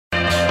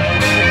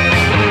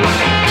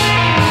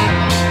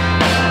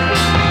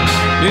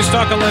News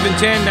Talk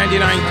 1110,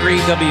 99.3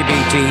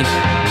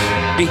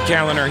 WBT. Pete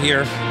Kaliner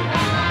here.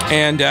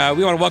 And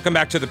we want to welcome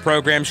back to the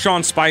program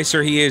Sean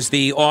Spicer. He is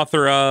the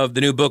author of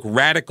the new book,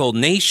 Radical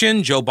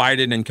Nation, Joe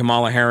Biden and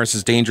Kamala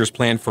Harris's Dangerous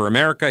Plan for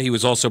America. He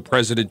was also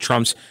President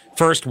Trump's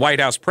first White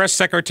House press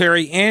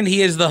secretary, and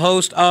he is the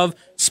host of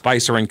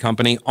Spicer and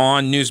Company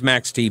on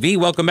Newsmax TV.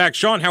 Welcome back,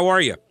 Sean. How are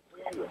you?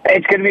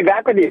 It's good to be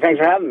back with you. Thanks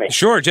for having me.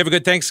 Sure. Did you have a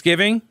good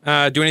Thanksgiving?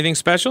 Do anything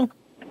special?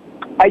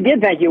 I did,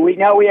 thank you. We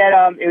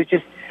had, it was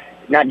just,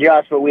 not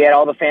just, but we had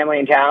all the family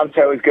in town,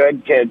 so it was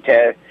good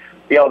to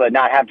be able to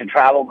not have to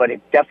travel, but it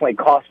definitely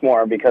costs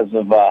more because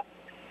of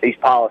these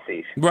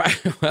policies. Right.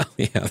 Well,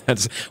 yeah,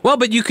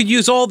 but you could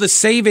use all the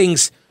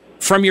savings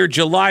from your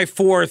July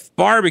 4th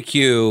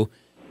barbecue.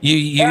 You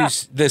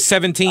use the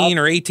 17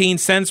 or 18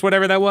 cents,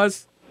 whatever that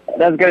was?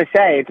 I was going to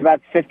say, it's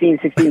about 15,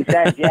 16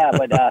 cents, yeah,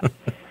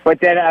 but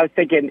then I was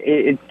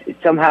thinking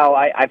somehow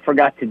I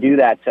forgot to do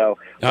that. So,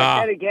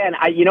 but then again,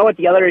 you know what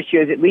the other issue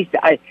is? At least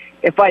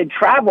if I had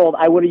traveled,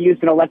 I would have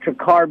used an electric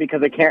car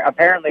because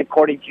apparently,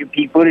 according to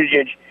Pete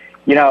Buttigieg,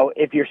 you know,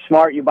 if you're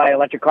smart, you buy an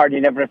electric car and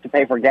you never have to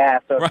pay for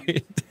gas. So right.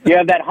 If you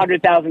have that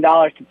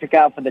 $100,000 to pick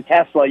out for the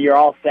Tesla, you're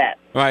all set.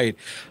 Right.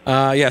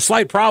 Yeah,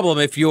 slight problem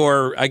if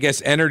your, I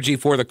guess, energy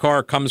for the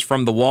car comes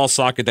from the wall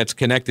socket that's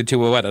connected to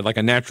like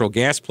a natural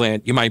gas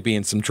plant, you might be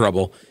in some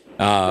trouble.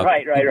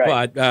 Right.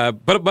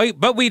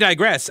 But we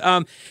digress.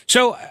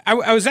 So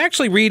I was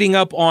actually reading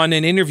up on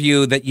an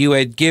interview that you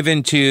had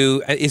given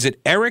to, is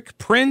it Eric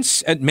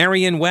Prince at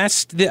Marion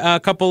West a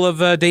couple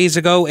of days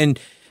ago? And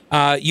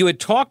you had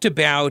talked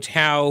about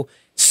how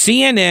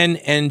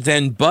CNN and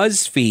then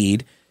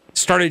BuzzFeed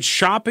started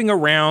shopping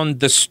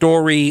around the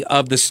story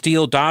of the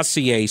Steele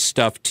dossier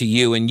stuff to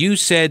you. And you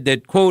said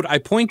that, quote, I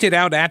pointed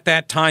out at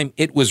that time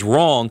it was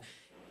wrong.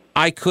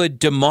 I could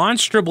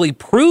demonstrably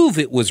prove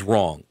it was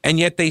wrong, and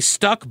yet they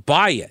stuck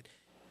by it.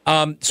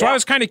 So I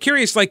was kind of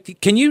curious, like,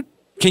 can you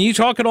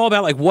talk at all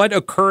about like what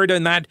occurred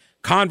in that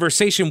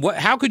conversation?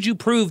 How could you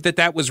prove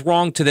that was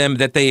wrong to them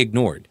that they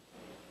ignored?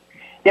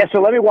 Yeah, so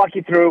let me walk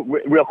you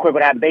through real quick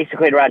what happened.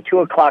 Basically, at around 2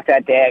 o'clock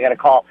that day, I got a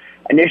call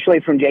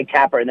initially from Jake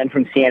Tapper and then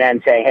from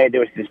CNN saying, hey,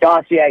 there was this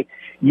dossier.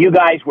 You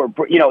guys were,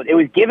 it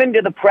was given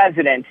to the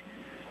president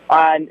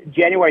on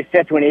January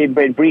 5th when he had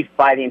been briefed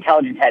by the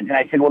intelligence heads. And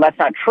I said, well, that's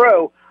not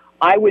true.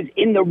 I was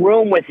in the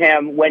room with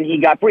him when he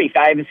got briefed.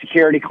 I have a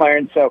security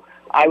clearance, so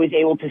I was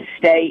able to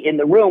stay in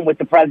the room with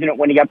the president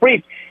when he got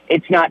briefed.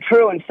 It's not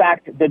true. In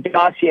fact, the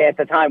dossier at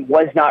the time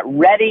was not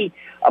ready,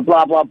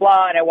 blah, blah,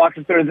 blah. And I walked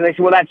him through it, and they said,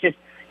 well, that's just,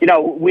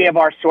 we have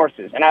our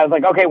sources. And I was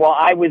like, okay, well,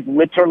 I was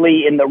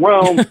literally in the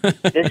room.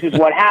 This is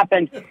what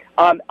happened.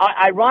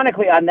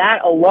 Ironically, on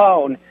that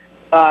alone,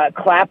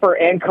 Clapper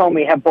and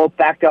Comey have both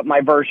backed up my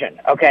version,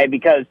 okay,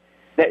 because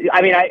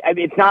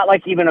it's not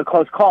like even a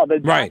close call. The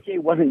dossier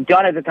wasn't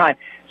done at the time.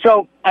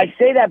 So I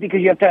say that because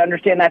you have to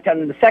understand that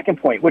on the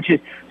second point, which is,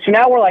 so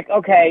now we're like,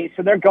 okay,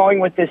 so they're going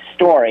with this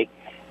story.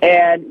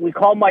 And we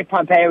called Mike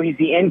Pompeo. He's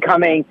the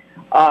incoming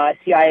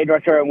CIA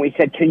director. And we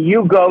said, can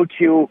you go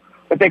to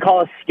what they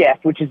call a SCIF,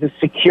 which is a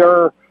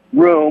secure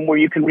room where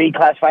you can read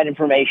classified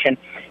information.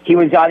 He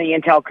was on the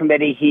Intel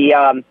committee. He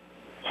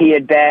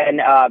had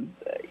been,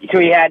 so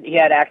he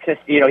had access,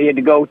 he had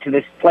to go to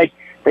this place.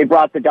 They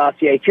brought the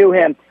dossier to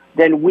him.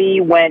 Then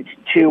we went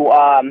to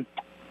a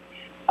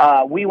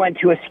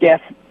SCIF,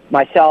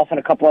 myself and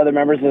a couple other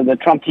members of the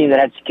Trump team that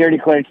had security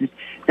clearances.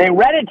 They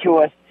read it to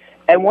us,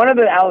 and one of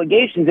the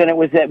allegations in it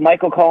was that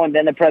Michael Cohen,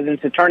 then the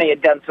president's attorney,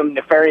 had done some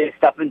nefarious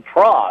stuff in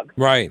Prague.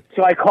 Right.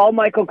 So I called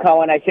Michael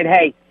Cohen. I said,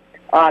 hey,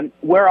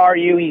 where are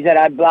you? He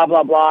said, blah,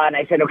 blah, blah. And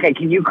I said, okay,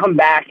 can you come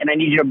back? And I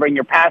need you to bring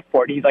your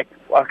passport. He's like,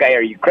 okay,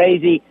 are you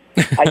crazy?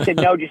 I said,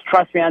 no, just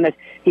trust me on this.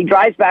 He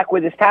drives back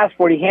with his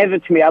passport. He hands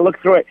it to me. I look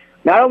through it.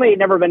 Not only had he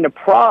never been to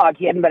Prague,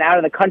 he hadn't been out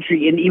of the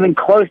country in even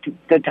close to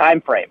the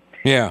time frame.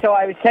 Yeah. So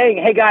I was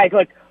saying, hey, guys,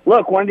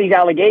 look, one of these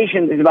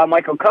allegations is about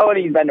Michael Cohen.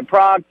 He's been to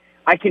Prague.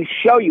 I can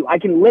show you. I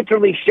can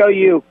literally show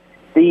you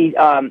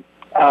the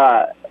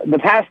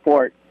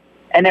passport.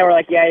 And they were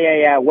like,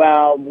 yeah.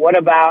 Well, what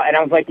about? And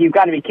I was like, you've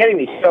got to be kidding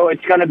me. So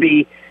it's going to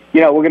be,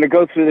 we're going to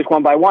go through this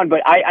one by one.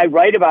 But I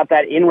write about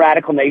that in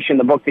Radical Nation,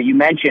 the book that you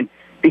mentioned,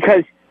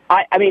 because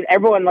I mean,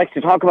 everyone likes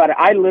to talk about it.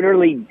 I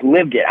literally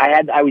lived it.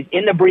 I was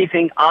in the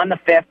briefing on the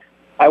 5th.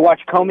 I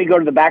watched Comey go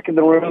to the back of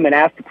the room and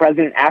ask the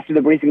president after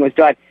the briefing was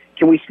done,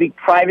 can we speak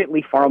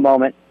privately for a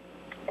moment?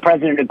 The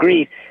president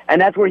agrees. And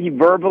that's where he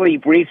verbally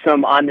briefs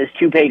him on this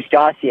 2-page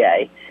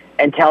dossier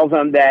and tells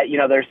him that,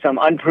 there's some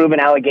unproven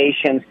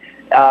allegations,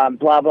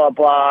 blah, blah,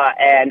 blah.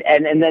 And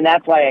then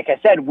that's why, like I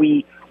said,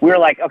 we were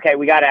like, okay,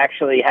 we got to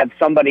actually have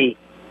somebody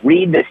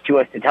read this to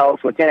us to tell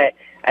us what's in it.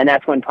 And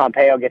that's when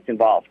Pompeo gets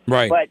involved.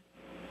 Right.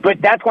 But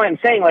that's why I'm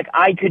saying,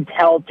 I could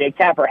tell Jake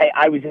Tapper, hey,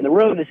 I was in the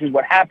room. This is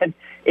what happened.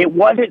 It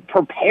wasn't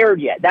prepared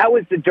yet. That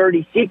was the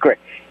dirty secret,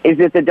 is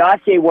that the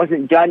dossier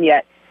wasn't done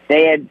yet.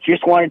 They had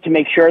just wanted to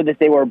make sure that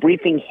they were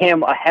briefing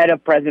him ahead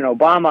of President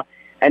Obama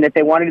and that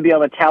they wanted to be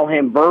able to tell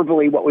him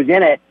verbally what was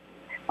in it.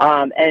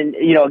 And,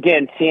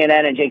 again,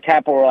 CNN and Jake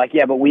Tapper were like,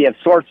 yeah, but we have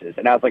sources.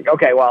 And I was like,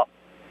 okay, well,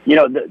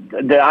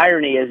 the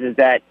irony is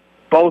that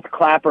both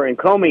Clapper and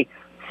Comey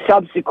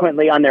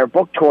subsequently on their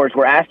book tours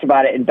were asked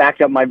about it and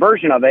backed up my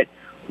version of it,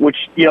 which,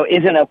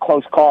 isn't a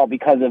close call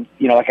because of,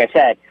 like I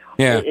said,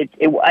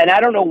 and I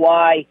don't know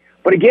why.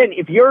 But again,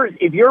 if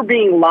you're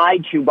being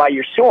lied to by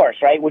your source,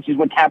 right, which is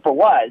what Tapper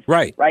was,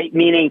 right,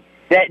 meaning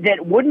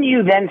that wouldn't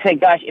you then say,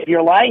 gosh, if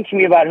you're lying to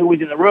me about who was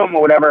in the room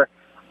or whatever,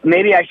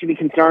 maybe I should be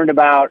concerned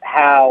about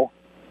how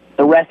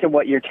the rest of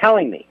what you're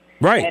telling me.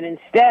 Right. And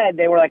instead,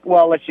 they were like,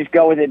 well, let's just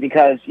go with it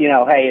because,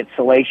 hey, it's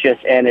salacious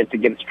and it's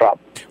against Trump.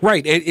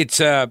 Right.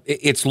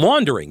 It's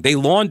laundering. They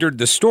laundered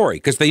the story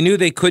because they knew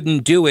they couldn't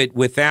do it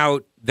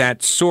without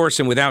that source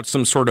and without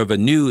some sort of a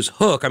news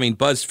hook. I mean,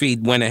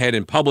 BuzzFeed went ahead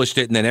and published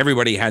it, and then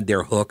everybody had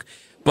their hook.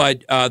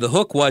 But the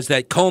hook was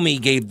that Comey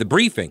gave the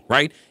briefing,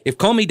 right? If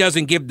Comey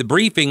doesn't give the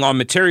briefing on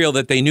material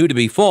that they knew to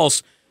be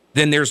false,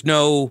 then there's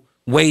no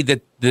way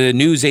that the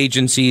news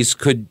agencies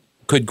could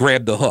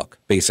grab the hook,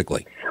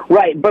 basically.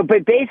 Right, but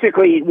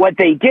basically what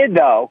they did,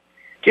 though,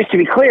 just to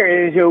be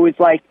clear, is it was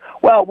like,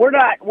 well, we're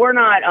not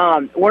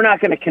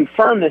going to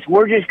confirm this.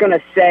 We're just going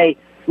to say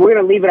we're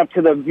going to leave it up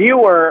to the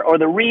viewer or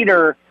the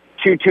reader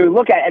to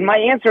look at it. And my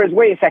answer is,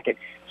 wait a second.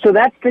 So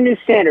that's the new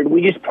standard.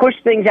 We just push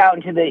things out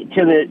into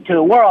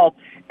the world,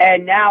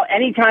 and now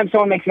anytime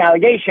someone makes an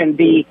allegation,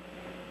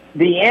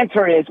 the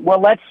answer is, well,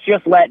 let's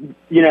just let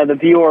the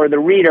viewer or the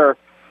reader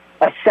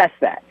assess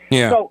that.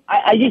 Yeah. So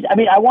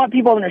I want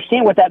people to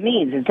understand what that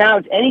means. It's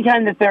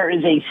anytime that there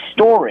is a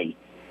story,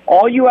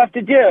 all you have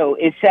to do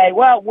is say,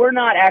 well, we're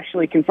not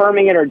actually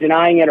confirming it or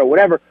denying it or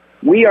whatever.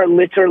 We are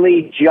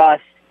literally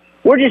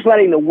we're just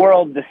letting the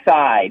world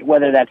decide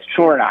whether that's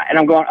true or not. And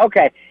I'm going,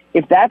 okay,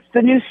 if that's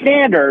the new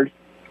standard,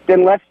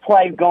 then let's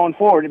play going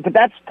forward. But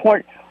that's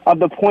part of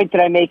the point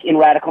that I make in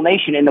Radical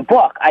Nation in the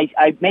book.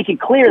 I make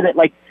it clear that,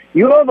 like,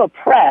 you have a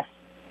press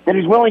that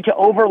is willing to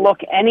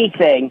overlook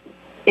anything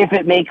if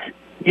it makes,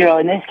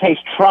 in this case,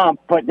 Trump,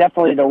 but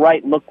definitely the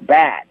right, look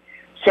bad.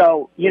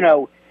 So,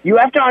 you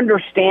have to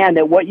understand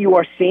that what you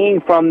are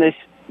seeing from the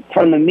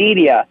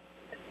media,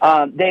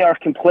 they are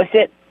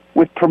complicit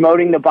with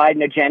promoting the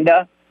Biden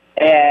agenda,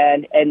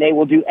 and they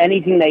will do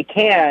anything they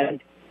can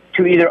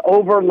to either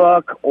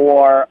overlook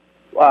or,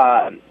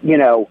 to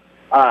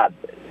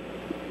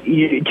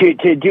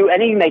do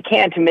anything they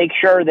can to make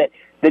sure that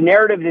the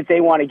narrative that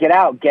they want to get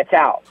out gets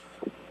out.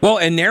 Well,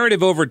 and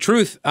narrative over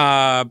truth.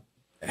 How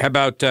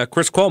about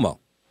Chris Cuomo?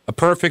 A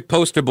perfect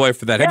poster boy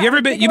for that. Yeah, Have you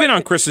ever been? You've been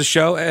on Chris's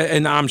show,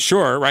 and I'm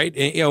sure, right,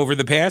 over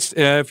the past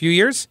few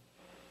years.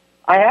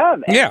 I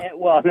have. Yeah.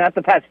 Well, not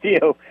the past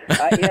few. He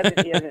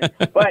hasn't.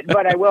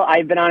 But I will.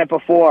 I've been on it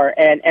before.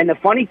 And the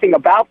funny thing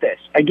about this,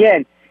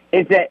 again,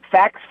 is that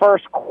Facts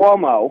First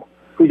Cuomo,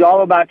 who's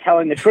all about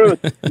telling the truth,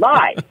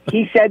 lied.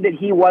 He said that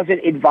he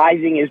wasn't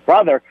advising his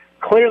brother.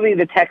 Clearly,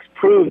 the text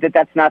proved that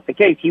that's not the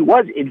case. He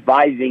was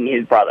advising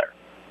his brother.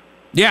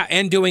 Yeah,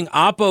 and doing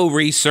Oppo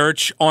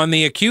research on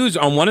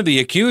one of the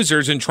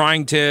accusers, and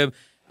trying to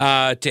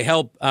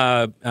help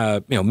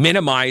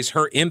minimize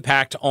her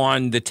impact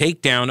on the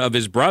takedown of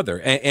his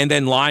brother, and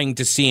then lying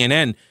to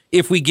CNN.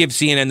 If we give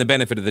CNN the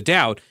benefit of the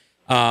doubt,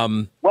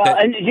 but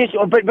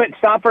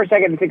stop for a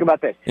second and think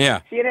about this.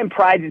 Yeah, CNN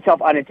prides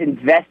itself on its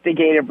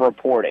investigative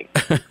reporting.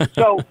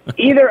 So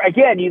either,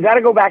 again, you got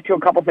to go back to a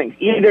couple things.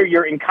 Either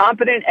you're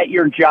incompetent at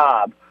your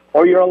job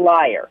or you're a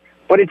liar,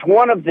 but it's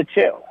one of the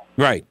two.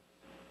 Right.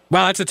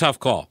 Well, that's a tough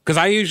call because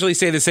I usually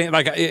say the same.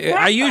 Like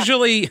I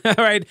usually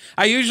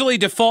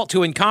default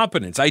to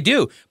incompetence. I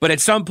do, but at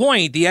some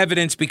point, the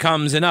evidence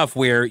becomes enough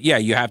where,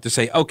 you have to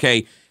say,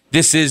 okay,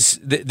 this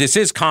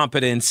is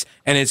competence,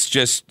 and it's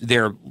just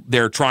they're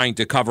trying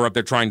to cover up,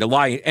 they're trying to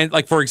lie. And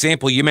like, for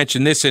example, you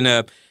mentioned this in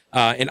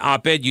an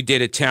op-ed you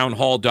did at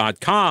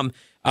townhall.com,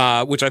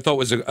 which I thought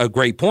was a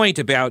great point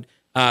about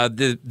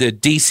the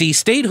D.C.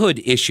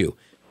 statehood issue.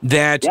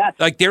 That,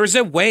 like, there's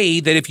a way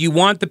that if you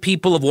want the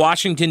people of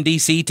Washington,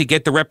 D.C. to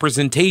get the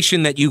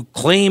representation that you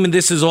claim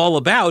this is all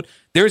about,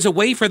 there's a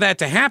way for that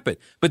to happen.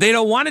 But they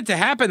don't want it to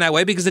happen that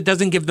way because it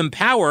doesn't give them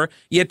power,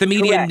 yet the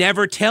media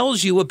never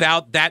tells you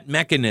about that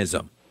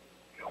mechanism.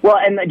 Well,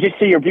 and just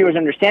so your viewers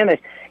understand this,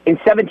 in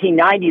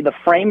 1790, the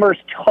framers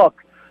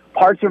took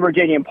parts of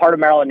Virginia and part of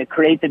Maryland to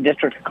create the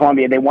District of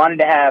Columbia. They wanted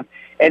to have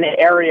an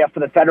area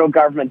for the federal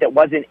government that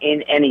wasn't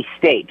in any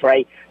state,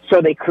 right?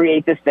 So they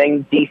create this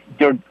thing,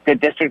 the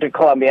District of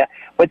Columbia.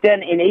 But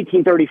then in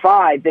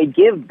 1835, they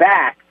give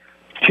back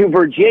to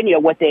Virginia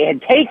what they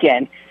had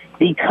taken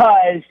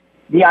because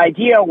the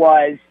idea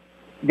was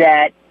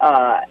that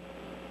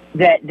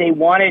that they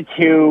wanted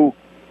to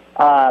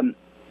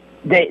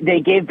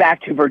they gave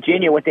back to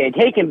Virginia what they had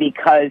taken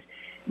because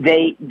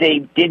they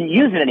didn't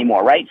use it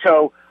anymore, right?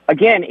 So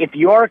again, if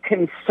your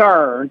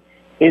concern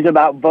is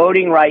about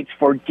voting rights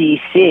for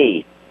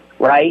D.C.,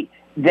 right,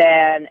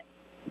 then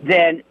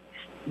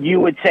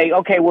you would say,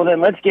 okay, well, then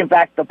let's give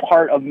back the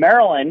part of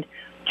Maryland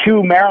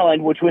to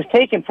Maryland, which was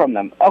taken from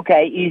them.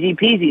 Okay, easy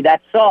peasy,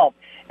 that's solved.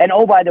 And,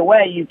 oh, by the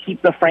way, you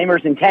keep the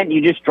framers' intent. You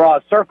just draw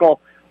a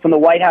circle from the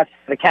White House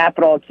to the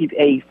Capitol, keep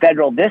a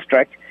federal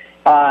district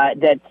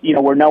that,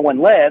 where no one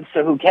lives,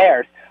 so who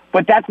cares?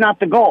 But that's not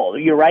the goal.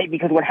 You're right,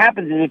 because what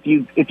happens is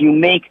if you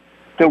make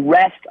the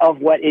rest of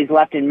what is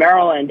left in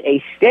Maryland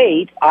a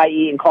state,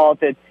 i.e., and call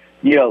it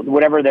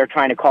whatever they're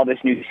trying to call this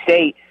new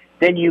state,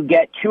 then you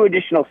get 2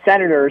 additional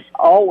senators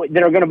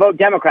that are going to vote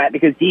Democrat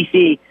because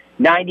D.C.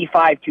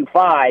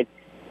 95-5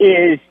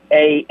 is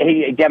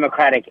a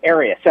Democratic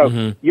area.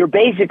 So you're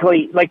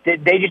basically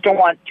they just don't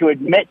want to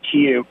admit to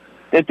you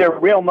that their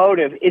real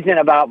motive isn't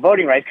about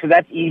voting rights because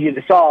that's easy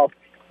to solve.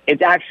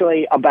 It's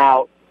actually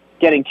about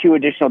getting 2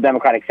 additional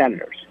Democratic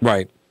senators.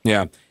 Right.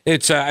 Yeah.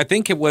 It's. I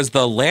think it was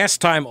the last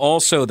time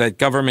also that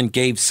government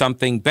gave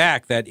something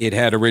back that it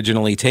had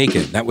originally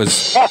taken. That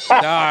was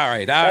all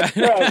right.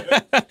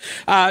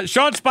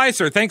 Sean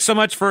Spicer, thanks so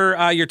much for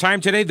your time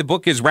today. The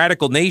book is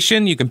Radical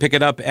Nation. You can pick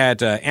it up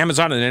at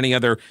Amazon and any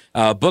other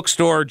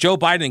bookstore. Joe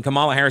Biden and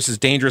Kamala Harris's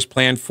Dangerous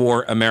Plan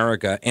for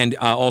America, and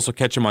also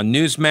catch him on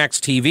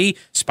Newsmax TV.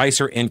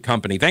 Spicer and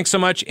Company. Thanks so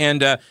much,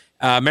 and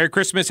Merry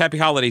Christmas, Happy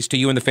Holidays to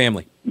you and the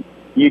family.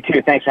 You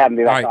too. Thanks for having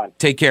me back on.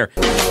 Take care.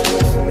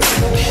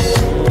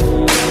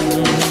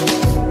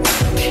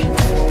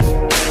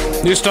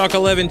 News Talk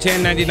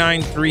 1110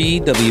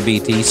 99.3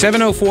 WBT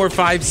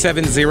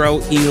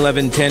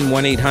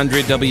 704-570-1110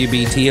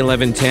 1-800-WBT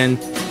 1110.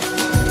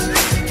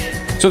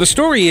 So the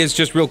story is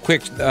just real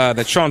quick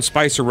that Sean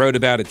Spicer wrote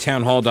about at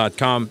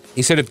townhall.com.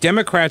 He said if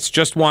Democrats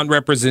just want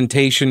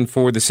representation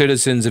for the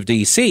citizens of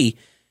D.C.,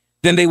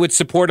 then they would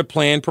support a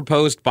plan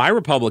proposed by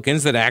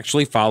Republicans that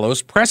actually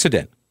follows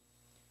precedent.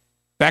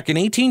 Back in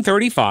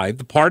 1835,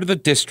 the part of the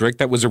district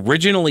that was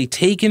originally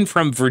taken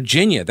from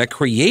Virginia that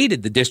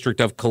created the District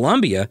of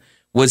Columbia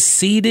was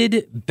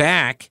ceded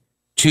back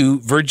to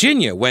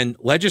Virginia when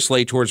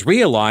legislators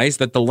realized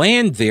that the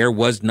land there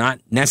was not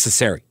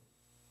necessary.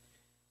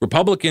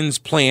 Republicans'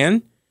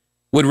 plan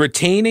would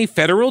retain a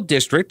federal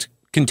district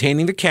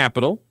containing the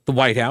Capitol, the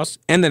White House,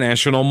 and the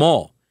National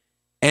Mall,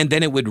 and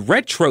then it would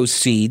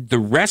retrocede the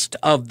rest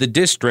of the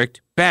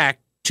district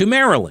back to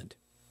Maryland.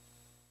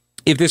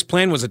 If this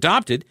plan was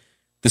adopted,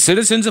 the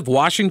citizens of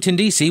Washington,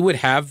 D.C. would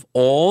have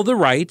all the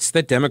rights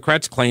that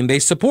Democrats claim they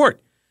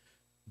support.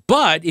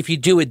 But if you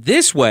do it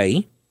this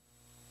way,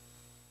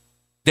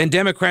 then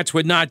Democrats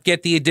would not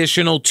get the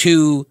additional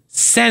 2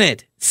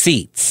 Senate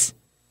seats.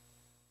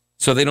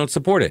 So they don't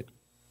support it.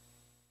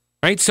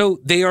 Right? So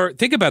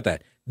think about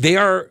that. They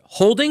are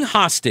holding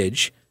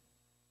hostage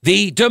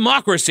the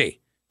democracy,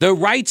 the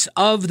rights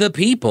of the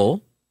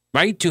people,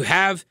 right, to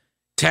have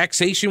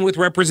taxation with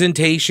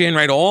representation,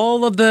 right?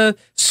 All of the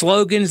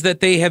slogans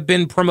that they have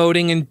been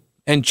promoting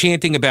and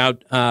chanting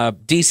about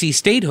D.C.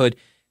 statehood.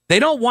 They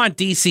don't want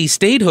D.C.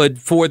 statehood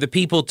for the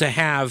people to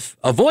have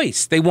a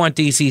voice. They want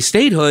D.C.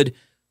 statehood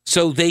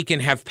so they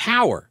can have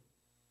power.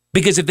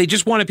 Because if they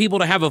just wanted people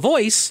to have a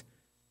voice,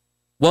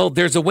 well,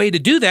 there's a way to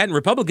do that, and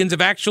Republicans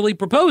have actually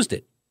proposed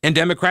it, and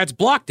Democrats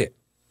blocked it.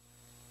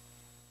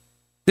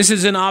 This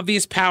is an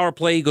obvious power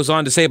play, he goes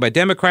on to say, by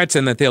Democrats,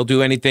 and that they'll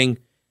do anything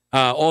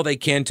all they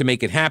can to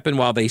make it happen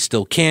while they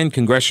still can.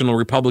 Congressional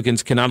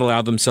Republicans cannot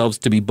allow themselves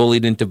to be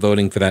bullied into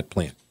voting for that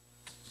plan.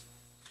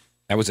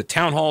 That was at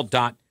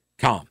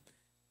townhall.com.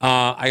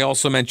 I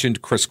also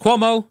mentioned Chris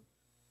Cuomo.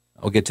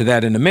 I'll get to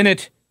that in a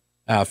minute.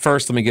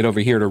 First, let me get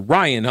over here to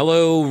Ryan.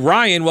 Hello,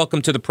 Ryan.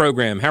 Welcome to the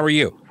program. How are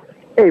you?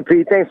 Hey,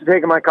 Pete. Thanks for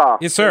taking my call.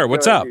 Yes, sir.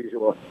 What's up?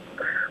 Usual.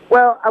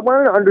 Well, I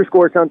wanted to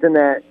underscore something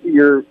that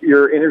your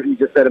interview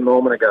just said a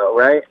moment ago,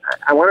 right?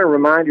 I want to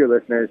remind your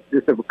listeners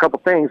just of a couple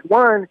things.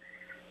 One,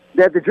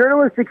 that the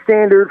journalistic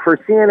standard for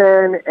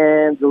CNN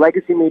and the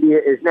legacy media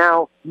is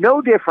now no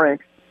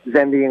different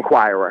than the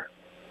Inquirer.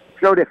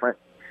 It's no different.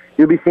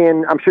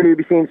 I'm sure you'll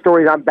be seeing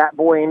stories on Bat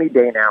Boy any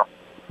day now.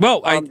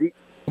 Well,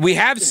 we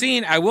have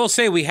seen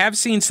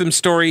some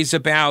stories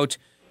about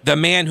the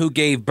man who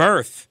gave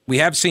birth. We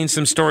have seen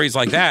some stories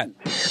like that.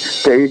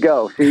 There you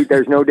go. See,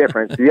 there's no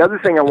difference. The other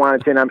thing I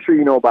wanted to, and I'm sure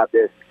you know about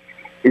this,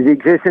 is the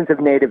existence of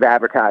native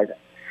advertising.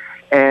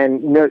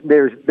 And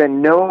there's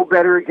been no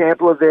better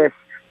example of this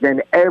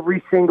than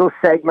every single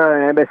segment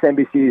on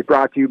MSNBC is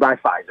brought to you by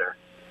Pfizer.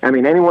 I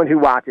mean, anyone who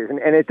watches.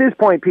 And at this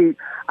point, Pete,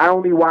 I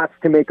only watch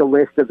to make a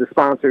list of the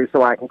sponsors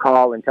so I can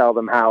call and tell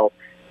them how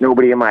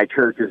nobody in my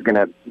church is going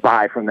to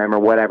buy from them or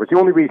whatever. It's the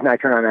only reason I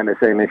turn on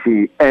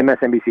MSNBC and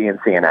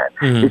CNN.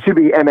 Mm-hmm. It should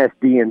be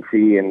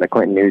MSDNC and the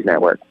Clinton News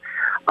Network.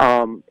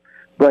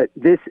 But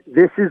this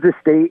is the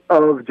state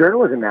of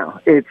journalism now.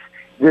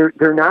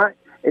 They're not,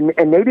 and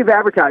native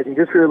advertising,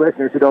 just for your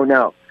listeners who don't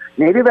know,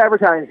 native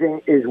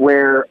advertising is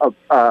where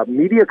a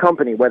media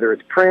company, whether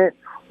it's print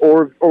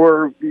or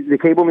the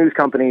cable news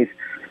companies,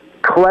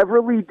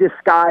 cleverly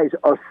disguise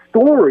a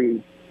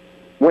story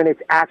when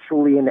it's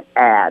actually an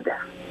ad.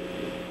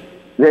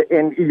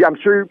 And I'm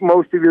sure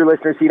most of your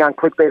listeners see it on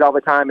clickbait all the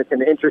time. It's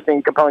an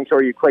interesting, compelling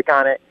story. You click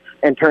on it,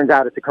 and turns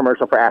out it's a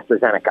commercial for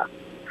AstraZeneca.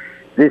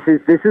 This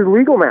is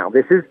legal now.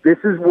 This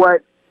is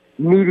what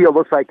media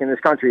looks like in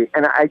this country,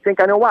 and I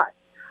think I know why.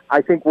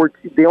 I think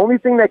the only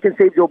thing that can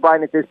save Joe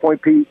Biden at this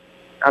point, Pete,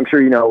 I'm sure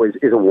you know, is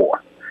a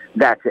war.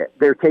 That's it.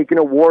 They're taking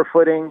a war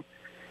footing.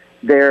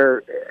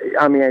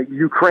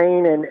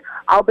 Ukraine, and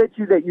I'll bet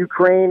you that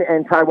Ukraine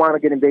and Taiwan will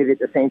get invaded at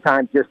the same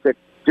time just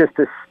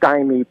to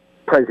stymie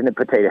President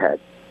Potato Head.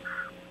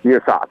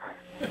 Your thoughts?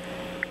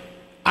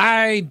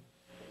 I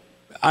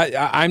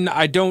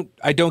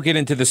don't get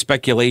into the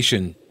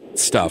speculation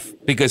stuff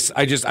because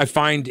I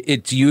find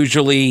it's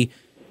usually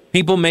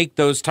people make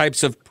those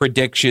types of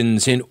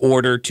predictions in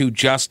order to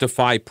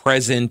justify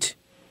present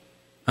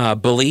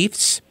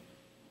beliefs,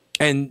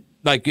 and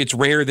like it's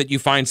rare that you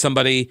find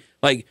somebody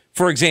like,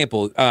 for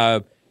example,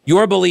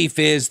 your belief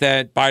is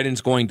that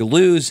Biden's going to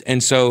lose,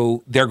 and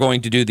so they're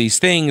going to do these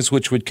things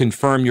which would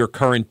confirm your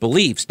current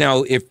beliefs.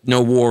 Now, if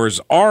no wars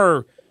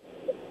are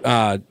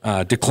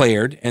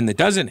declared and that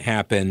doesn't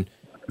happen,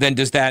 then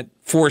does that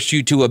force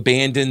you to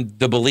abandon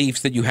the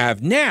beliefs that you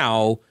have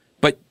now,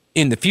 but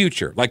in the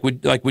future?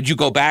 Would you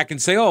go back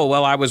and say, oh,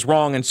 well, I was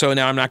wrong, and so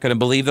now I'm not going to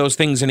believe those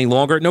things any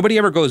longer? Nobody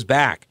ever goes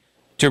back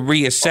to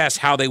reassess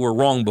how they were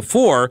wrong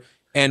before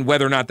and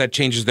whether or not that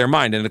changes their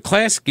mind. And a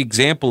classic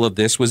example of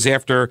this was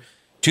after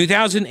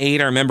 2008.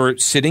 I remember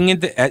sitting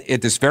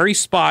at this very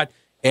spot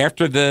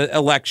after the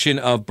election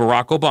of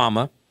Barack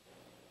Obama,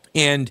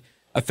 and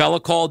a fella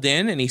called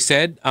in and he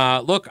said,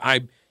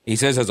 he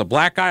says, as a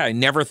black guy, I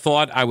never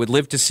thought I would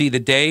live to see the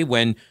day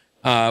when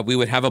we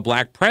would have a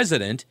black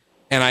president.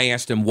 And I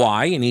asked him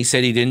why, and he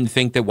said he didn't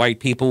think that white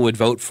people would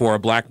vote for a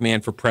black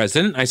man for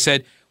president. I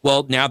said,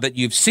 well, now that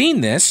you've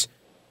seen this,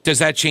 does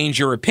that change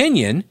your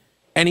opinion?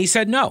 And he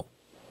said no.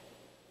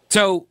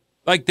 So,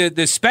 like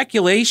the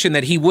speculation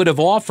that he would have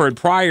offered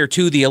prior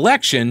to the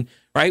election,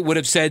 right, would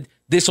have said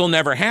this will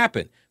never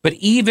happen. But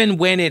even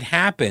when it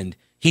happened,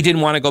 he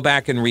didn't want to go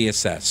back and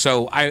reassess.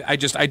 So I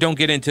don't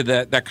get into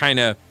that kind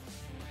of,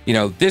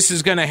 this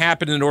is going to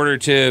happen in order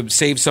to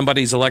save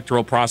somebody's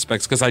electoral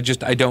prospects, because I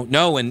don't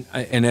know, and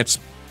it's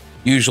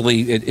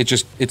usually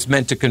it's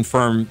meant to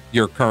confirm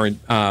your current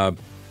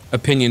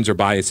opinions or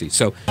biases.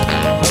 So.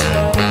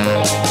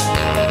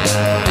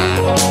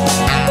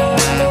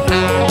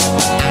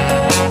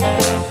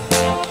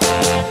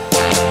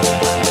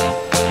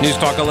 News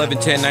Talk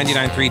 1110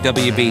 99.3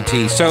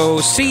 WBT. So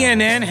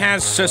CNN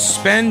has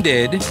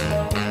suspended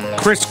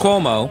Chris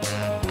Cuomo,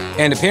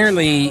 and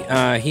apparently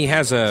he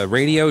has a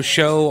radio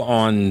show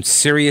on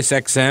Sirius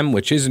XM,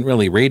 which isn't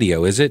really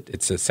radio, is it?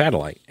 It's a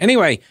satellite.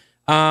 Anyway,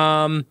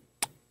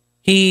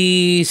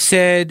 he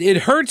said,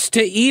 it hurts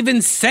to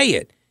even say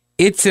it.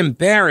 It's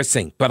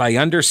embarrassing, but I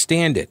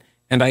understand it.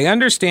 And I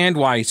understand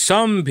why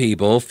some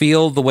people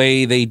feel the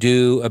way they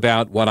do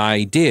about what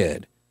I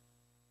did.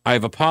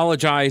 I've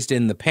apologized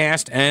in the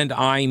past, and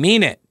I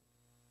mean it.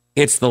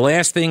 It's the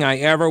last thing I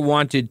ever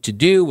wanted to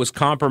do was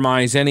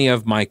compromise any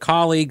of my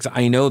colleagues.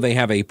 I know they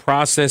have a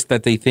process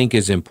that they think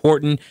is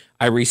important.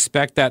 I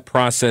respect that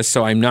process,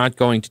 so I'm not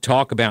going to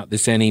talk about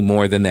this any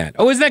more than that.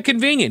 Oh, isn't that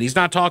convenient? He's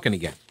not talking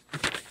again.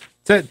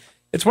 So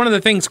it's one of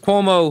the things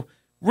Cuomo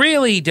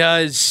really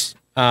does.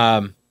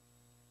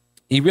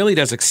 He really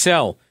does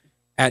excel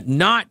at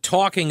not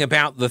talking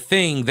about the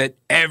thing that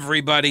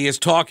everybody is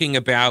talking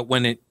about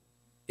when it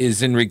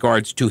is in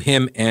regards to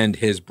him and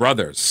his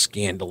brother's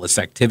scandalous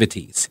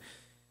activities.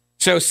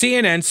 So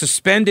CNN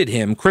suspended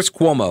him, Chris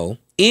Cuomo,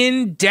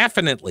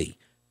 indefinitely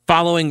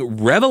following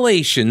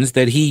revelations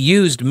that he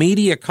used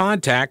media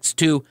contacts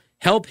to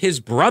help his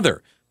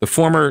brother, the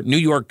former New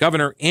York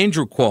governor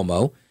Andrew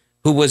Cuomo,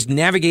 who was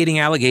navigating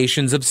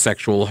allegations of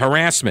sexual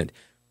harassment.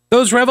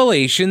 Those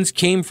revelations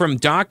came from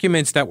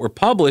documents that were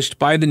published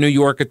by the New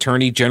York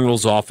Attorney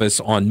General's office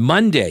on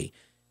Monday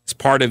as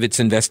part of its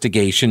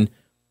investigation,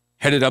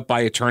 headed up by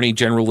Attorney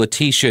General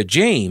Letitia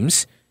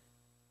James,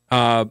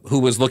 who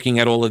was looking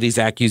at all of these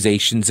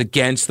accusations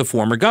against the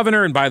former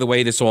governor. And by the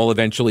way, this all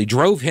eventually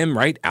drove him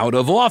right out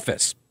of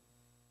office.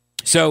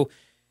 So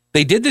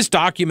they did this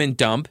document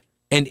dump,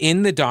 and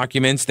in the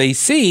documents, they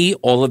see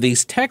all of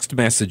these text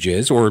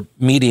messages, or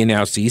media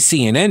now sees,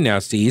 CNN now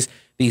sees,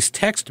 these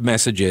text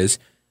messages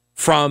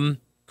from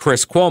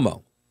Chris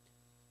Cuomo.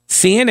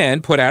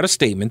 CNN put out a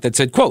statement that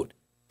said, quote,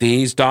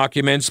 "These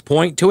documents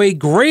point to a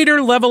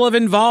greater level of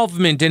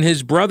involvement in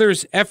his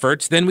brother's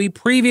efforts than we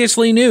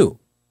previously knew.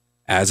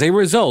 As a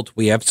result,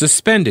 we have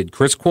suspended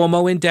Chris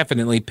Cuomo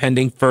indefinitely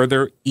pending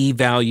further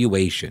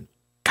evaluation."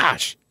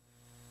 Gosh.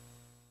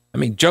 I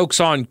mean,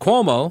 joke's on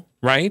Cuomo,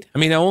 right? I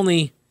mean,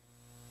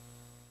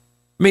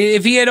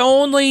 if he had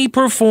only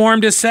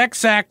performed a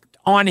sex act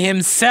on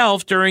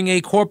himself during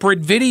a corporate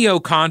video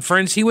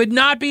conference, he would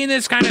not be in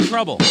this kind of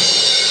trouble.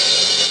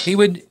 He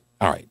would.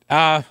 All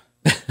right.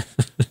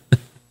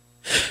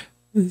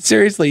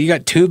 Seriously, you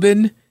got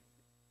Tubin?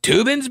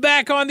 Tubin's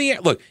back on the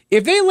air. Look,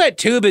 if they let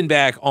Tubin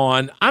back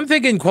on, I'm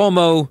thinking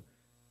Cuomo,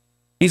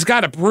 he's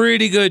got a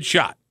pretty good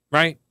shot,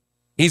 right?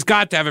 He's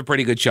got to have a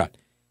pretty good shot.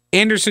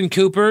 Anderson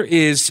Cooper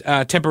is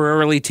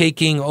temporarily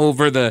taking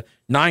over the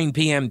 9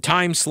 p.m.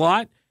 time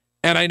slot,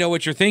 and I know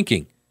what you're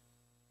thinking.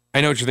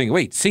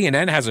 Wait,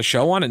 CNN has a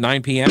show on at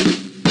 9 p.m.?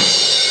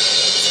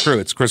 It's true,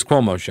 it's Chris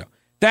Cuomo's show.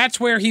 That's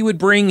where he would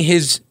bring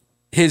his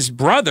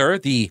brother,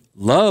 the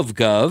Love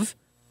Gov,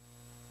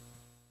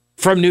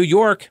 from New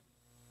York.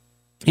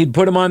 He'd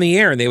put him on the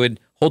air, and they would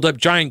hold up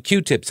giant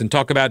Q-tips and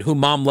talk about who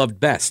mom loved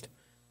best.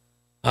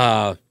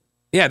 That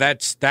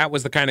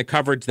was the kind of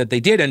coverage that they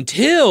did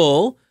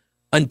until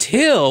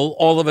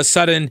all of a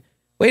sudden,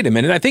 wait a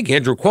minute, I think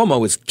Andrew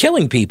Cuomo is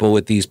killing people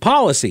with these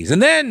policies.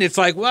 And then it's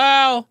like,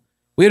 well,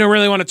 we don't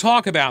really want to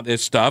talk about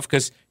this stuff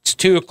because it's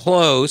too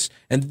close.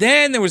 And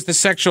then there was the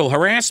sexual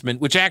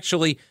harassment, which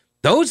actually,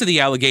 those are the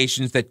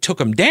allegations that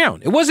took him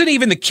down. It wasn't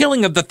even the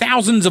killing of the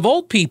thousands of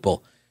old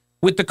people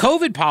with the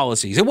COVID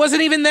policies. It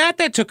wasn't even that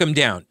took him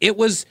down. It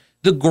was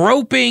the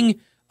groping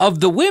of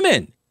the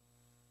women.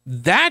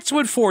 That's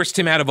what forced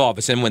him out of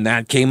office. And when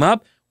that came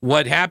up,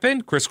 what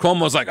happened? Chris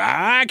Cuomo was like,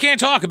 I can't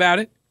talk about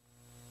it.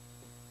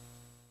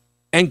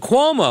 And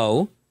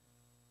Cuomo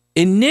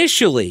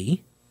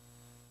initially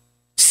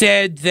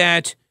said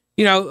that,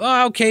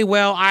 okay,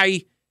 well,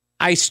 I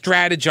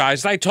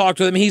strategized. I talked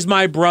with him. He's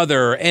my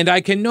brother, and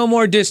I can no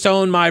more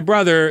disown my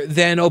brother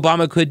than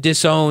Obama could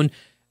disown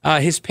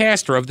his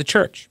pastor of the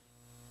church.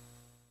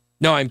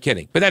 No, I'm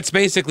kidding. But that's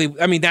basically,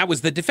 that was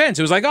the defense.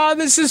 It was like, oh,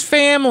 this is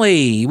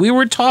family. We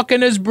were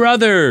talking as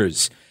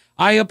brothers.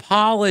 I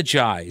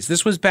apologize.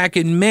 This was back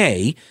in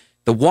May.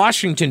 The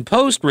Washington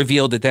Post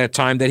revealed at that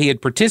time that he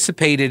had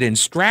participated in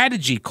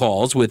strategy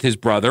calls with his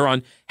brother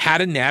on how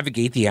to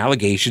navigate the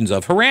allegations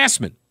of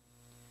harassment.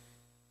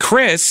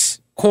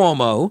 Chris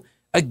Cuomo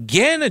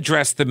again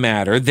addressed the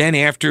matter then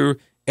after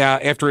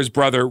his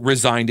brother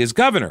resigned as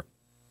governor.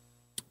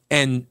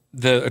 And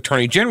the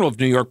Attorney General of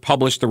New York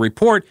published the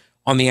report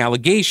on the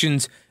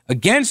allegations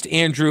against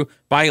Andrew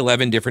by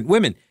 11 different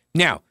women.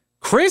 Now,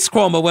 Chris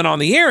Cuomo went on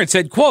the air and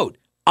said, quote,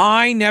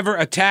 I never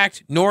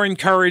attacked nor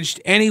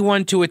encouraged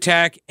anyone to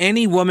attack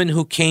any woman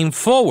who came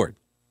forward.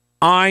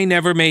 I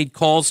never made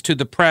calls to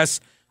the press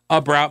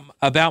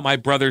about my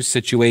brother's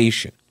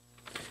situation.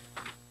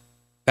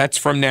 That's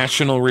from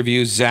National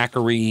Review's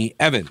Zachary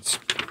Evans.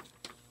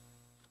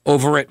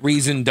 Over at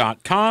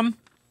Reason.com,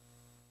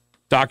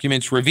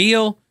 documents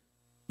reveal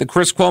that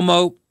Chris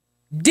Cuomo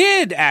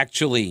did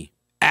actually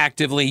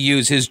actively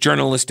use his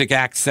journalistic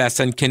access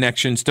and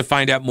connections to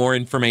find out more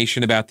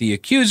information about the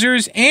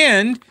accusers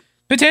and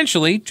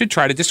potentially to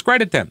try to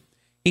discredit them.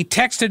 He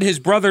texted his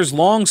brother's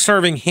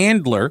long-serving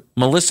handler,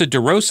 Melissa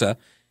DeRosa,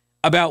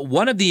 about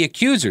one of the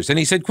accusers, and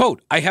he said,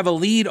 quote, I have a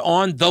lead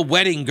on the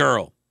wedding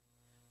girl.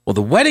 Well,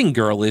 the wedding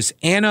girl is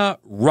Anna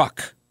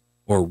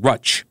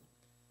Ruch,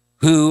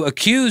 who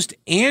accused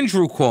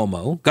Andrew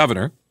Cuomo,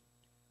 governor,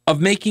 of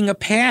making a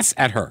pass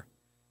at her.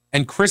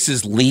 And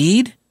Chris's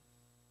lead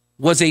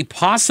was a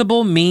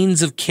possible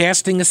means of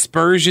casting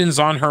aspersions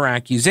on her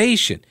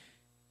accusation.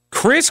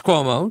 Chris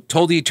Cuomo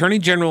told the Attorney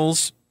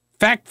General's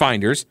fact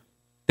finders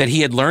that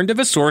he had learned of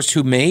a source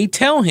who may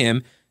tell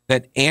him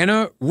that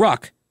Anna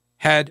Ruch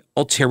had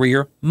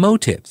ulterior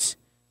motives,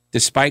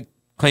 despite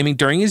claiming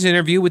during his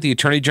interview with the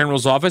Attorney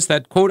General's office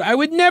that, quote, I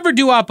would never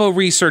do oppo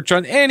research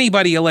on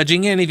anybody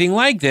alleging anything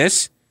like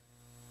this.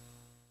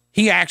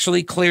 He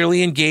actually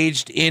clearly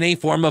engaged in a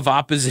form of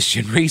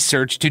opposition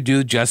research to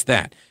do just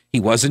that. He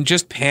wasn't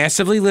just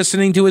passively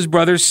listening to his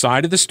brother's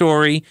side of the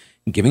story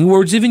and giving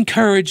words of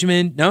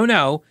encouragement.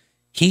 No.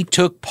 He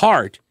took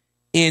part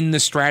in the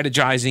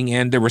strategizing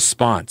and the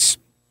response.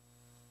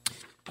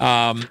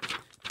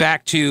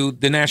 Back to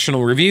the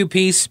National Review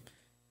piece.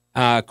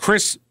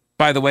 Chris,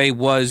 by the way,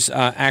 was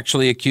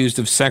actually accused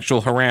of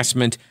sexual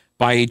harassment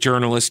by a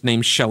journalist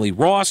named Shelley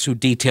Ross, who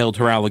detailed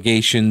her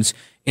allegations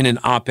in an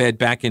op-ed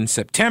back in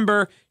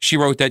September. She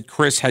wrote that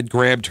Chris had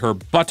grabbed her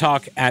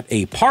buttock at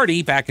a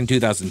party back in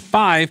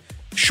 2005,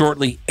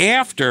 shortly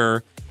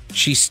after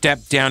she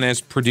stepped down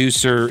as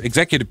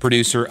executive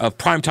producer of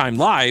Primetime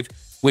Live,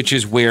 which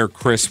is where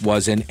Chris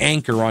was an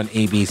anchor on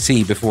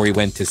ABC before he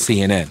went to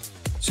CNN.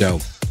 So,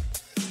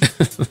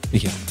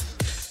 yeah.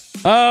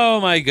 Oh,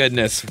 my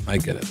goodness. My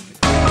goodness.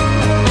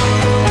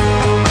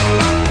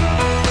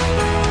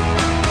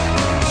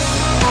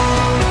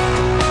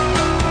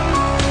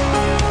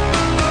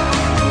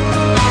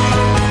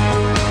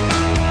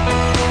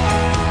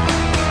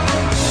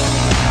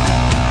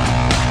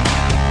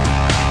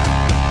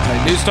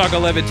 News Talk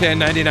 1110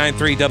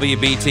 99.3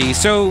 WBT.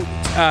 So,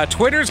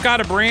 Twitter's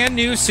got a brand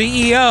new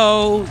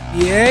CEO.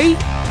 Yay.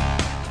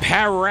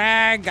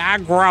 Parag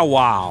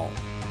Agrawal,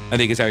 I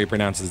think is how he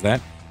pronounces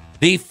that.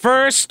 The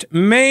first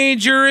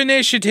major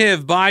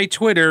initiative by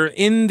Twitter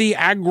in the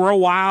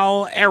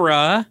Agrawal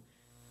era.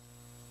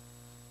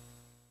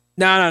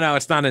 No,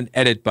 it's not an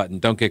edit button.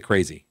 Don't get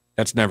crazy.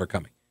 That's never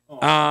coming.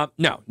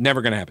 No,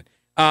 never going to happen.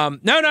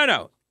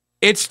 No.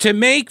 It's to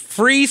make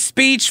free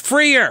speech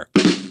freer.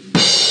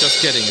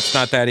 Just kidding. It's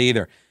not that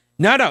either.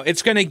 No.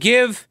 It's going to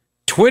give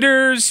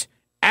Twitter's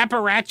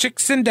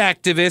apparatchiks and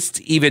activists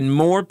even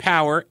more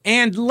power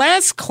and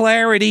less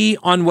clarity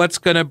on what's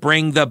going to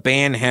bring the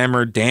ban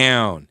hammer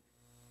down.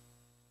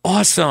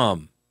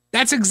 Awesome.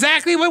 That's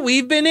exactly what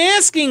we've been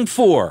asking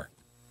for.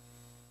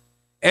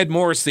 Ed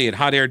Morrissey at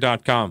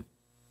hotair.com.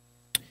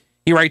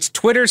 He writes,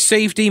 Twitter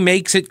safety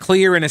makes it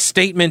clear in a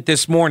statement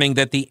this morning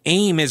that the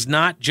aim is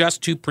not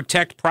just to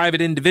protect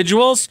private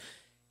individuals.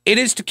 It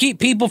is to keep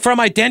people from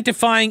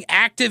identifying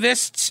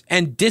activists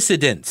and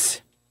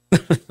dissidents.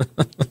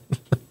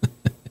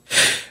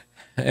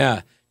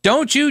 Yeah.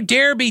 Don't you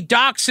dare be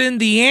doxing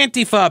the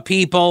Antifa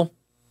people.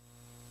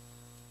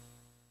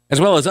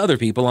 as well as other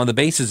people on the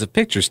basis of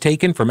pictures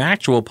taken from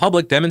actual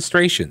public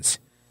demonstrations.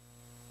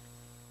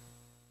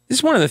 This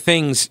is one of the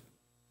things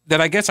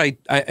that I guess I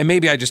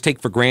maybe I just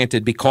take for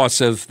granted because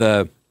of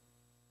the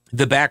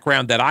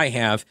background that I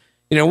have.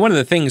 You know, one of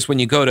the things when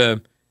you go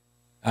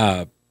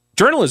to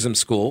journalism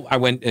school, I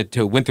went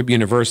to Winthrop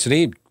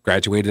University,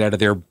 graduated out of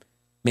their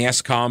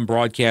mass comm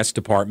broadcast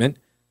department,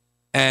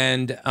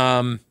 and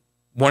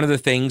one of the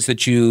things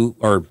that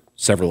or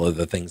several of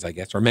the things, I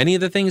guess, or many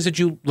of the things that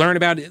you learn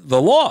about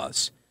the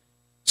laws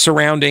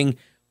surrounding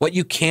what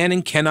you can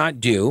and cannot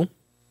do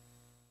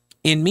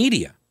in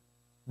media.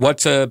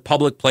 What's a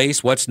public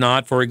place, what's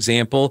not, for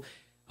example.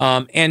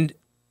 And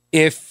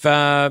if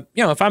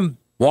I'm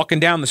walking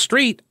down the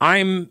street,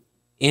 I'm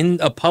in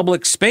a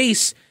public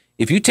space.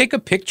 If you take a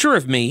picture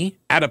of me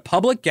at a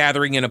public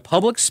gathering in a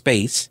public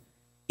space,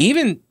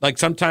 even like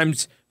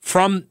sometimes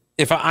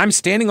if I'm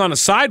standing on a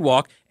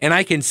sidewalk and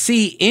I can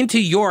see into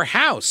your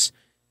house,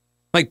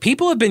 like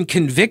people have been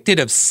convicted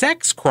of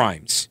sex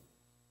crimes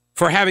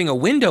for having a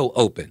window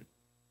open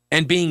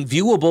and being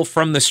viewable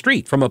from the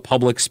street, from a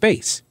public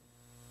space.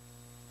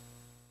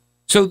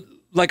 So,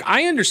 like,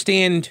 I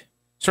understand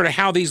sort of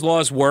how these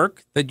laws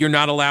work, that you're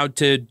not allowed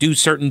to do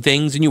certain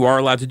things and you are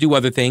allowed to do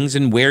other things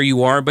and where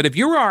you are. But if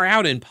you are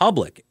out in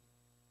public,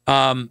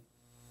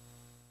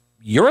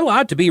 you're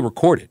allowed to be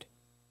recorded.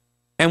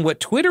 And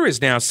what Twitter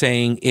is now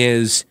saying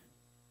is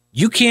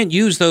you can't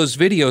use those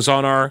videos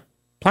on our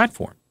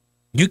platform.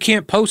 You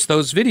can't post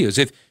those videos.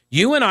 If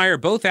you and I are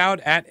both out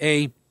at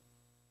a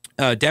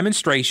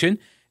demonstration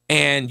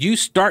and you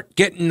start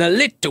getting a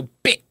little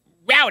bit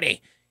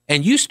rowdy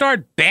and you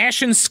start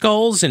bashing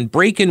skulls and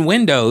breaking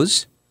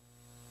windows,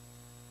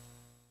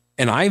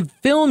 and I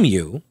film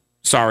you,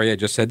 sorry, I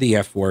just said the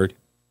F word,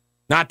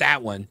 not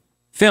that one,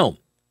 film,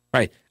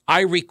 right?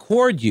 I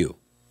record you.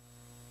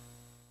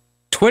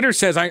 Twitter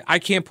says I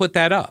can't put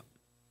that up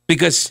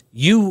because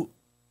you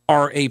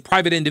are a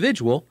private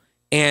individual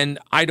and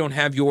I don't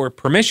have your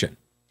permission.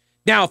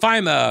 Now, if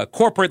I'm a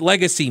corporate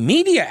legacy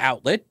media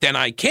outlet, then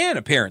I can,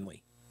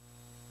 apparently.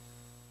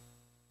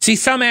 See,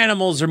 some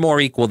animals are more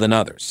equal than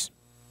others,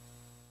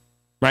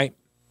 right?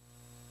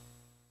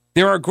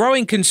 There are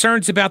growing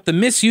concerns about the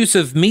misuse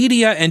of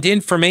media and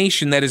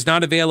information that is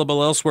not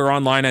available elsewhere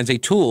online as a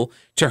tool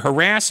to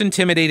harass,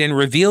 intimidate, and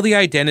reveal the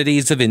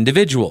identities of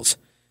individuals.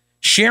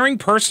 Sharing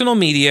personal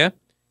media,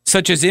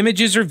 such as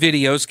images or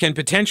videos, can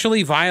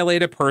potentially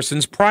violate a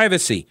person's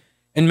privacy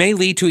and may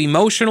lead to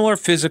emotional or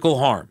physical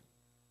harm.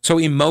 So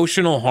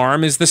emotional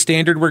harm is the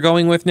standard we're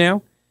going with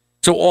now?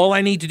 So all I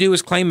need to do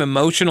is claim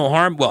emotional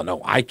harm? Well,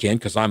 no, I can't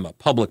because I'm a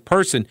public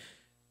person.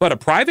 But a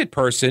private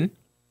person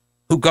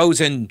who goes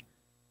and,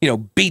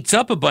 beats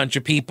up a bunch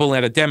of people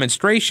at a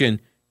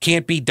demonstration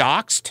can't be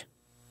doxxed?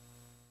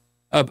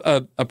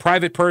 A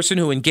private person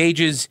who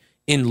engages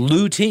in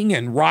looting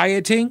and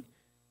rioting,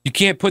 you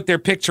can't put their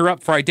picture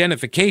up for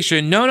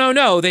identification.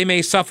 No. They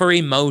may suffer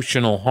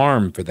emotional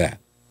harm for that.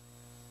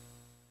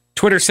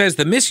 Twitter says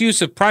the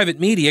misuse of private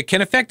media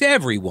can affect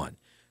everyone,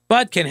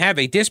 but can have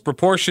a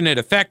disproportionate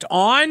effect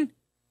on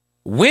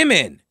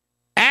women,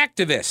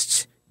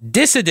 activists,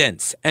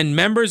 dissidents, and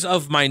members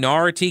of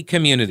minority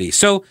communities.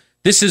 So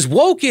this is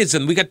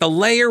wokeism. We got the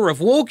layer of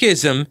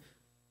wokeism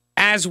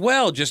as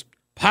well, just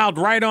piled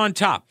right on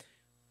top.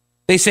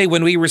 They say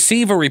when we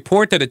receive a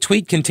report that a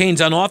tweet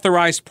contains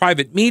unauthorized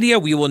private media,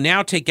 we will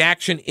now take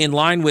action in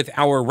line with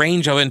our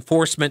range of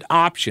enforcement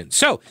options.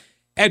 So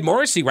Ed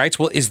Morrissey writes,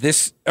 well, is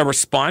this a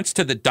response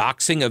to the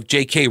doxing of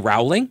J.K.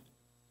 Rowling?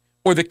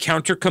 Or the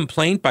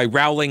counter-complaint by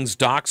Rowling's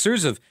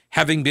doxers of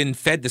having been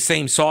fed the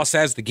same sauce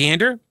as the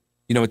gander?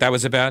 You know what that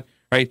was about,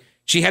 right?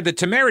 She had the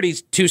temerity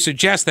to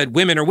suggest that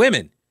women are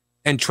women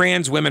and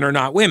trans women are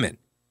not women.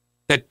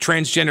 That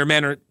transgender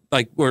men are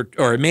like, or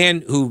a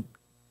man who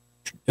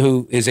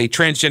is a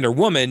transgender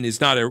woman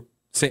is not a,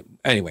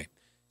 anyway.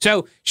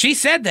 So she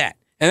said that,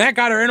 and that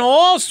got her in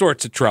all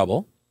sorts of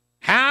trouble.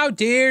 How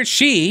dare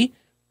she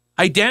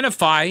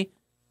identify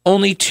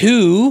only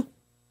two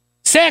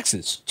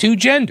sexes, two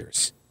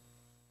genders?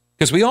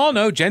 Because we all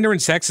know gender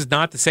and sex is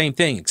not the same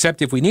thing,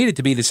 except if we need it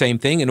to be the same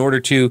thing in order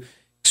to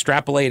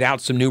extrapolate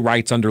out some new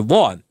rights under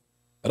law.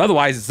 But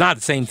otherwise, it's not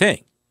the same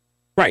thing.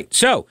 Right.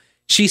 So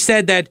she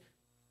said that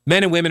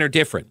men and women are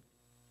different.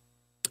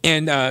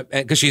 And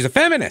because she's a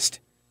feminist.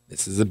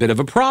 This is a bit of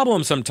a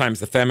problem. Sometimes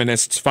the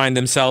feminists find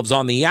themselves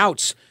on the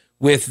outs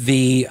with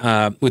the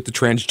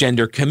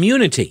transgender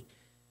community.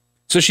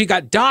 So she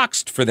got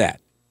doxxed for that,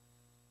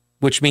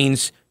 which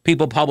means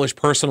people publish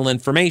personal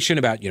information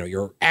about,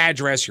 your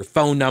address, your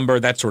phone number,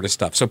 that sort of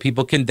stuff. So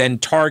people can then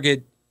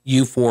target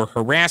you for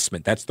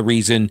harassment. That's the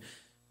reason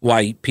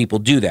why people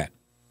do that.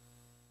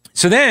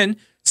 So then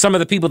some of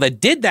the people that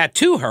did that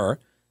to her,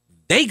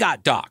 they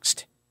got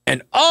doxxed.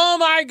 And oh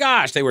my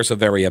gosh, they were so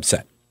very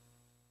upset.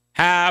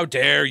 How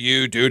dare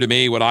you do to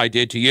me what I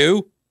did to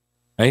you?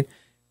 Right?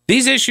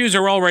 These issues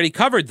are already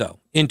covered, though,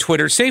 in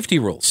Twitter safety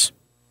rules.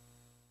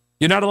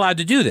 You're not allowed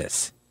to do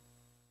this.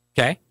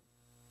 Okay?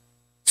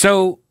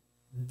 So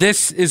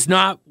this is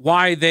not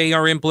why they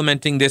are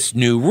implementing this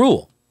new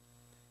rule.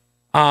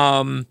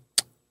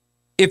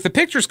 if the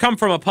pictures come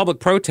from a public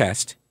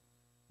protest,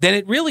 then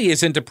it really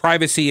isn't a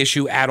privacy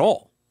issue at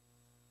all.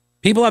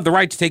 People have the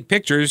right to take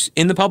pictures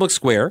in the public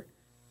square.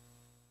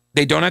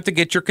 They don't have to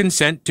get your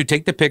consent to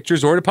take the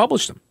pictures or to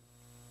publish them,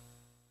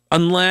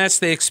 unless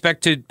they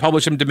expect to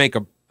publish them to make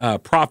a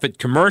profit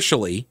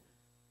commercially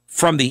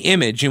from the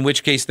image, in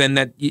which case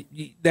then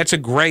that's a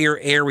grayer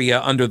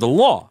area under the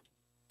law.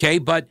 Okay,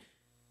 but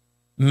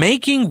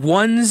making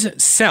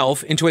one's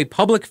self into a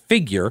public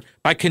figure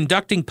by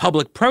conducting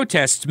public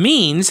protests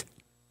means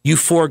you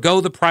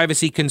forego the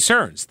privacy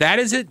concerns. That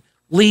is at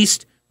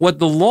least what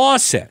the law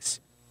says.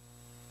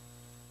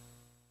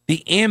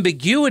 The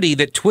ambiguity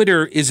that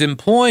Twitter is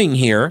employing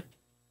here,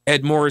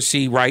 Ed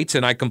Morrissey writes,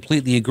 and I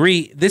completely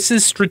agree, this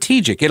is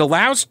strategic. It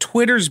allows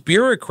Twitter's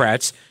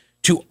bureaucrats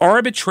to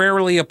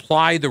arbitrarily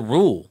apply the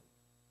rule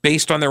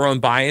based on their own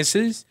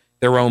biases,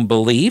 their own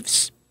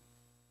beliefs,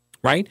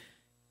 right?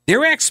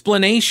 Their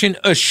explanation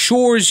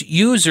assures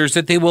users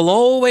that they will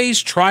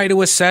always try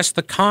to assess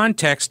the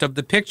context of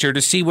the picture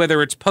to see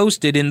whether it's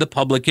posted in the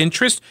public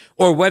interest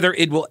or whether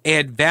it will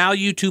add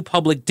value to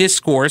public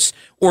discourse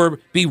or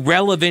be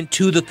relevant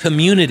to the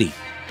community.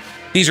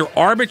 These are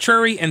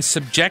arbitrary and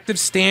subjective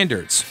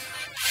standards.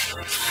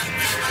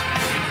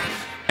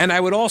 And I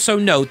would also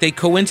note they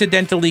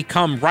coincidentally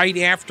come right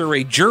after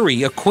a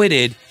jury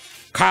acquitted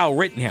Kyle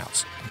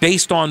Rittenhouse.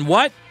 Based on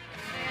what?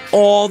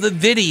 All the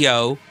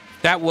video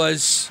that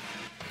was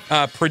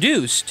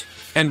produced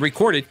and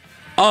recorded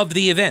of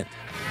the event.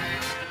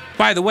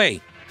 By the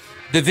way,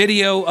 the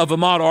video of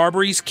Ahmaud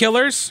Arbery's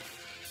killers,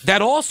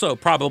 that also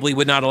probably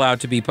would not allow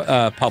to be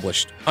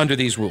published under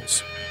these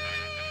rules.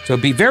 So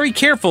be very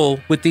careful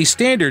with these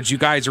standards you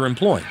guys are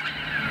employing.